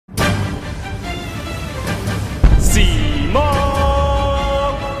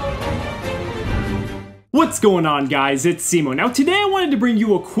What's going on, guys? It's Cimoooooooo. Now today I wanted to bring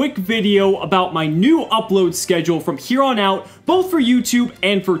you a quick video about my new upload schedule from here on out, both for YouTube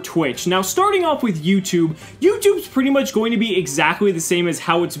and for Twitch. Now starting off with YouTube, YouTube's pretty much going to be exactly the same as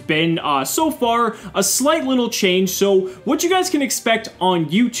how it's been so far, a slight little change. So what you guys can expect on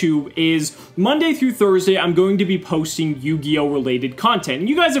YouTube is Monday through Thursday I'm going to be posting Yu-Gi-Oh related content. And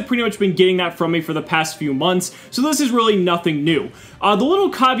you guys have pretty much been getting that from me for the past few months, so this is really nothing new. The little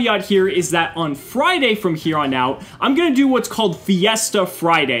caveat here is that on Friday from here on out, I'm going to do what's called Fiesta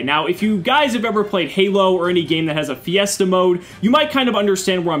Friday. Now, if you guys have ever played Halo or any game that has a Fiesta mode, you might kind of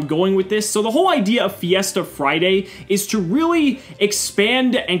understand where I'm going with this. So the whole idea of Fiesta Friday is to really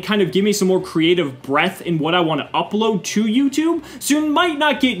expand and kind of give me some more creative breadth in what I want to upload to YouTube. So you might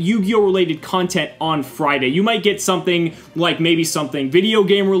not get Yu-Gi-Oh related content on Friday. You might get something like maybe something video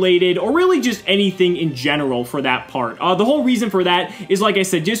game related or really just anything in general for that part. The whole reason for that is, like I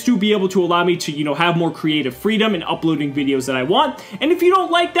said, just to be able to allow me to, have more creative freedom in uploading videos that I want. And if you don't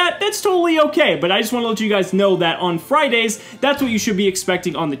like that, that's totally okay. But I just want to let you guys know that on Fridays, that's what you should be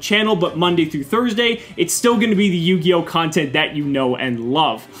expecting on the channel. But Monday through Thursday, it's still going to be the Yu-Gi-Oh content that you know and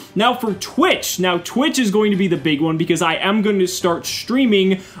love. Now for Twitch, Twitch is going to be the big one because I am going to start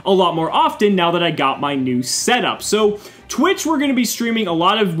streaming a lot more often now that I got my new setup. So Twitch, we're going to be streaming a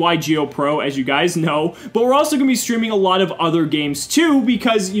lot of YGO Pro, as you guys know, but we're also going to be streaming a lot of other games too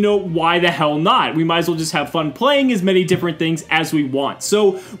because, why the hell not? We might as well just have fun playing as many different things as we want.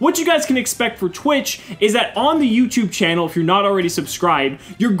 So what you guys can expect for Twitch is that on the YouTube channel, if you're not already subscribed,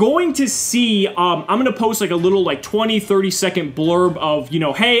 you're going to see, I'm going to post like a little 20-30 second blurb of,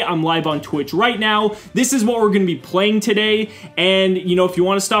 hey, I'm live on Twitch right now. This is what we're going to be playing today. And, if you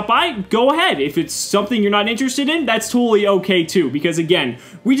want to stop by, go ahead. If it's something you're not interested in, that's totally okay too, because again,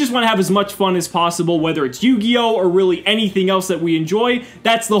 we just want to have as much fun as possible, whether it's Yu-Gi-Oh or really anything else that we enjoy.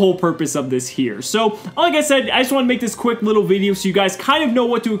 That's the whole purpose of this here. So like I said, I just want to make this quick little video so you guys kind of know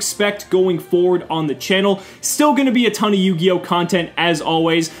what to expect going forward on the channel. Still going to be a ton of Yu-Gi-Oh content as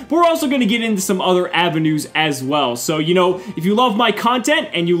always, but we're also going to get into some other avenues as well. So if you love my content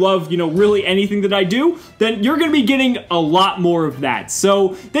and you love really anything that I do, then you're going to be getting a lot more of that.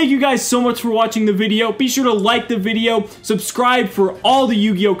 So thank you guys so much for watching the video. Be sure to like the video, subscribe for all the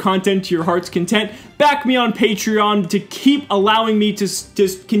Yu-Gi-Oh content to your heart's content, back me on Patreon to keep allowing me to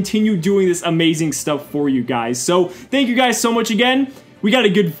just continue doing this amazing stuff for you guys. So thank you guys so much again. We got a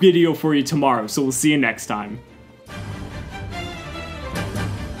good video for you tomorrow, so we'll see you next time.